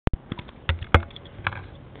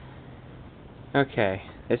Okay,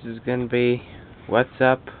 this is gonna be what's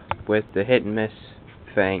up with the hit and miss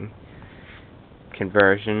thing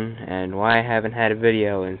conversion and why I haven't had a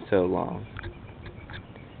video in so long.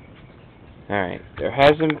 Alright, there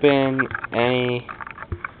hasn't been any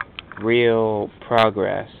real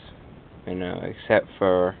progress, except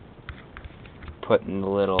for putting the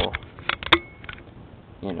little,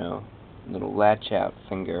 little latch out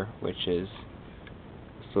finger, which is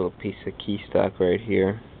this little piece of key stock right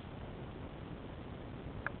here.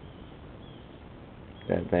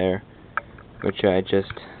 That there, which I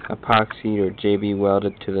just epoxied or JB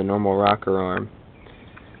welded to the normal rocker arm.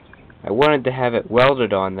 I wanted to have it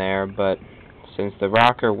welded on there, but since the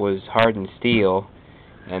rocker was hardened steel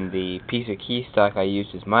and the piece of key stock I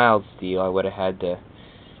used is mild steel, I would have had to,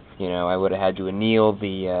 anneal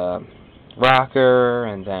the rocker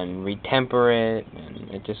and then retemper it, and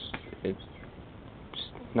it's just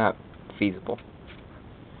not feasible.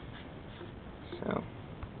 So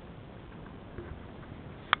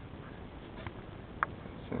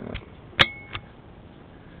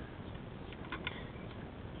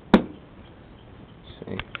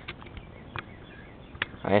see.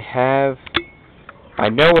 I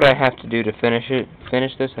know what I have to do to finish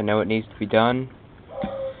this. I know it needs to be done.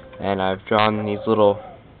 And I've drawn these little,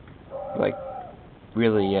 like,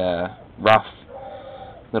 really rough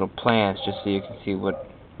little plans just so you can see what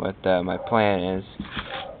my plan is.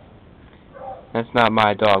 That's not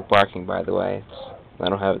my dog barking, by the way. I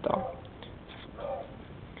don't have a dog.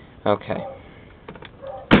 Okay.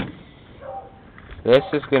 This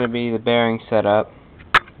is going to be the bearing setup.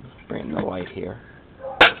 Bring in the light here.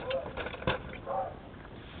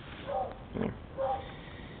 There.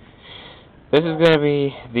 This is going to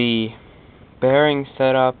be the bearing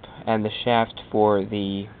setup and the shaft for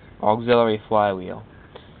the auxiliary flywheel.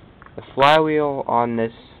 The flywheel on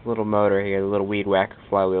this little motor here, the little weed whacker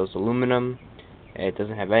flywheel, is aluminum. It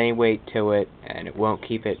doesn't have any weight to it, and it won't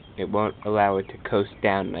allow it to coast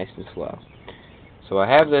down nice and slow. So I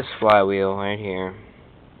have this flywheel right here,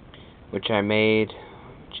 which I made,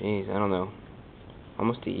 I don't know,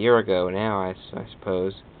 almost a year ago now, I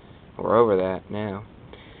suppose. We're over that now.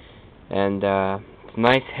 And it's a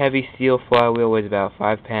nice heavy steel flywheel, weighs about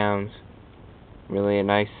 5 pounds. Really a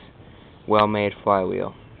nice, well-made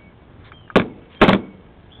flywheel.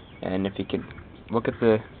 And if you could look at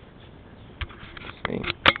the, if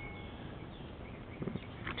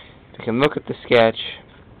you can look at the sketch,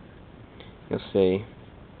 you'll see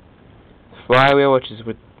the flywheel, which is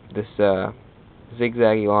with this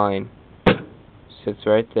zigzaggy line, sits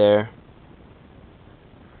right there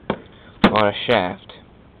on a shaft.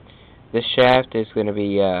 This shaft is going to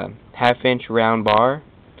be a half-inch round bar.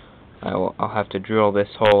 I'll have to drill this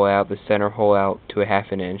hole out, the center hole out, to a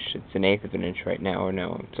half an inch. It's an eighth of an inch right now, or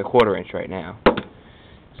no, it's a quarter inch right now.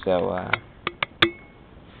 So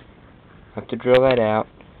have to drill that out.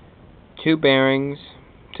 2 bearings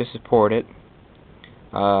to support it.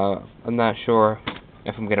 I'm not sure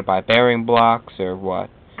if I'm going to buy bearing blocks or what.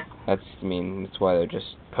 That's why they're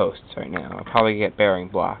just posts right now. I'll probably get bearing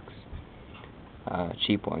blocks,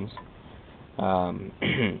 cheap ones.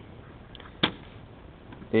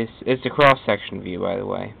 This is the cross-section view, by the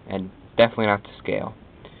way, and definitely not to scale.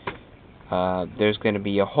 There's going to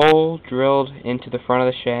be a hole drilled into the front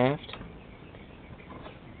of the shaft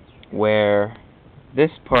where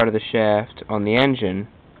this part of the shaft on the engine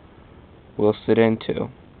will sit into.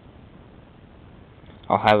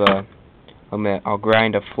 I'll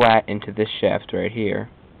grind a flat into this shaft right here,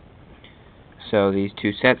 so these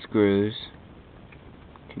 2 set screws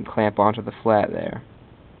can clamp onto the flat there.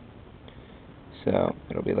 So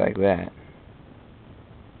it'll be like that,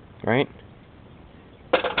 right?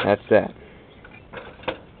 That's that.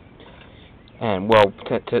 And well,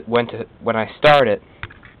 when I start it,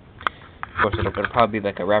 of course it'll probably be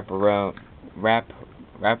like a wrap a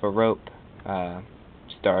rope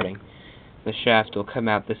starting. The shaft will come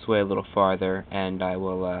out this way a little farther, and I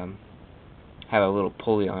will have a little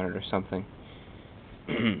pulley on it or something.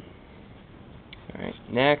 Alright,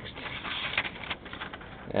 next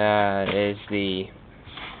is the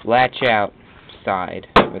latch out side,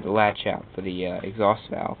 or the latch out for the exhaust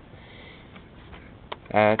valve.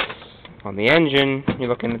 That's on the engine. You're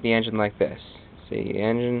looking at the engine like this. See the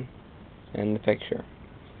engine and the picture.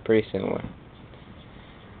 Pretty similar.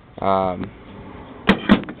 Let's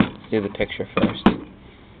do the picture first.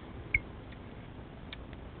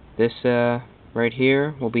 This right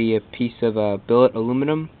here will be a piece of billet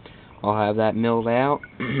aluminum. I'll have that milled out.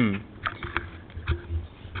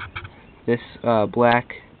 This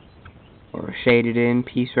black or shaded in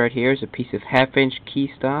piece right here is a piece of half-inch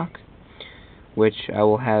key stock, which I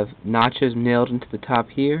will have notches milled into the top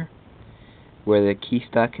here, where the key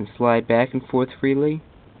stock can slide back and forth freely.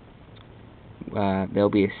 There'll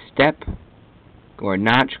be a step or a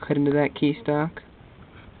notch cut into that key stock.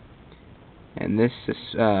 And this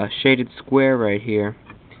shaded square right here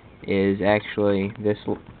is actually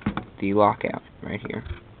the lockout right here.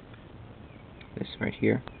 This right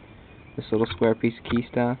here. This little square piece of key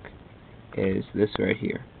stock is this right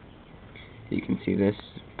here. You can see this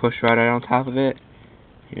push rod right on top of it.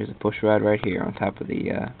 Here's a push rod right here on top of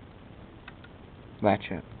the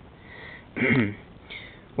latch up.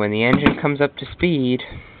 When the engine comes up to speed,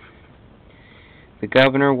 the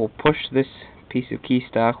governor will push this piece of key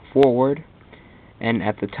stock forward, and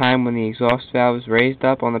at the time when the exhaust valve is raised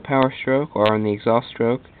up on the power stroke or on the exhaust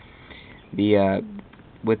stroke,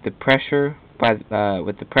 with the pressure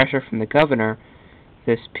from the governor,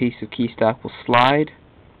 this piece of key stock will slide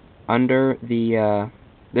under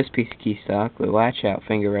this piece of key stock, the latch out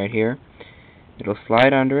finger right here. It'll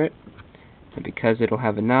slide under it, and because it'll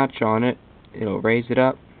have a notch on it, it'll raise it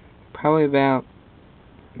up probably about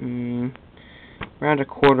around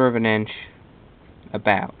 1/4 of an inch,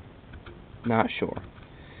 about. Not sure.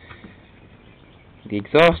 The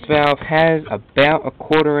exhaust valve has about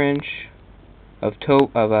 1/4 inch of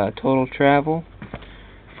total travel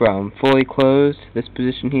from fully closed, this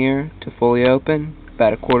position here, to fully open.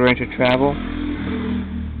 About 1/4 inch of travel.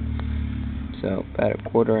 So about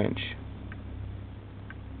 1/4 inch.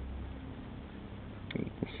 You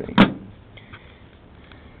can see.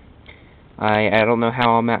 I don't know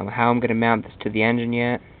how I'm going to mount this to the engine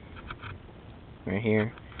yet. Right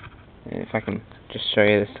here. And if I can just show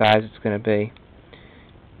you the size it's going to be.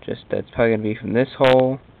 That's probably going to be from this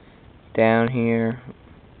hole down here,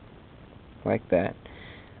 like that,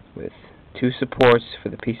 with 2 supports for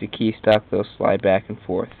the piece of key stock that'll slide back and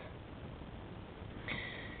forth.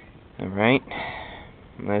 Alright,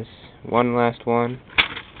 there's one last one,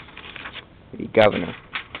 the governor.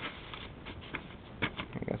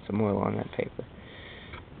 I got some oil on that paper.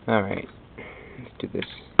 Alright, let's do this.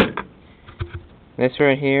 This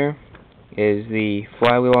right here is the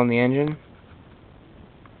flywheel on the engine.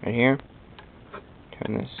 Right here.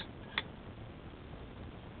 Turn this.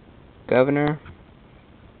 Governor,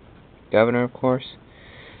 of course.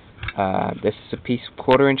 This is a piece of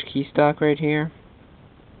 1/4 inch key stock right here,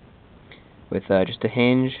 with just a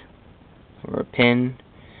hinge or a pin,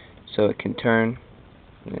 so it can turn,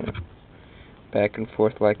 back and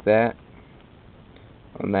forth like that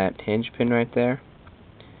on that hinge pin right there.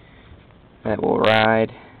 That will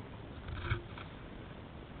ride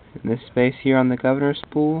in this space here on the governor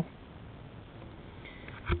spool.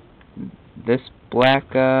 This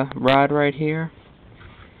black rod right here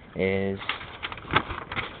is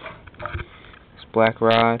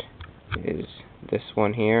this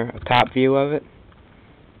one here, a top view of it.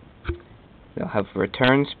 They'll have a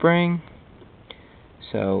return spring,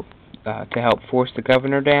 so to help force the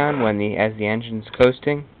governor down as the engine's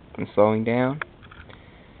coasting and slowing down.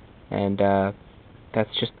 And that's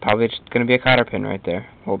probably just going to be a cotter pin right there,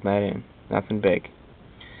 holding that in. Nothing big,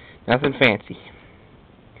 nothing fancy.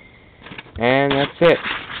 And that's it.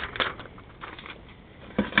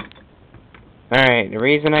 Alright, the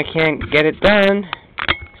reason I can't get it done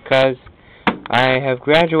is because I have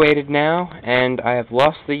graduated now, and I have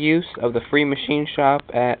lost the use of the free machine shop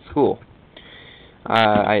at school.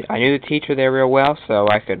 I knew the teacher there real well, so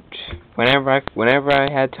I could, whenever I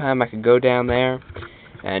had time, I could go down there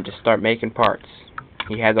and just start making parts.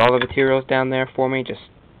 He had all the materials down there for me.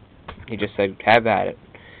 He just said, have at it.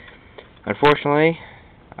 Unfortunately,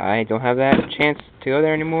 I don't have that chance to go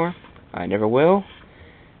there anymore. I never will.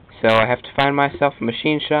 So I have to find myself a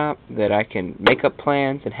machine shop that I can make up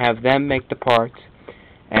plans and have them make the parts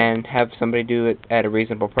and have somebody do it at a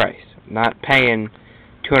reasonable price. I'm not paying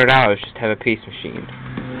 $200 just to have a piece machine.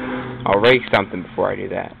 I'll rake something before I do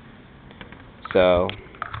that. So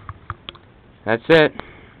that's it.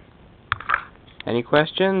 Any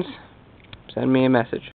questions? Send me a message.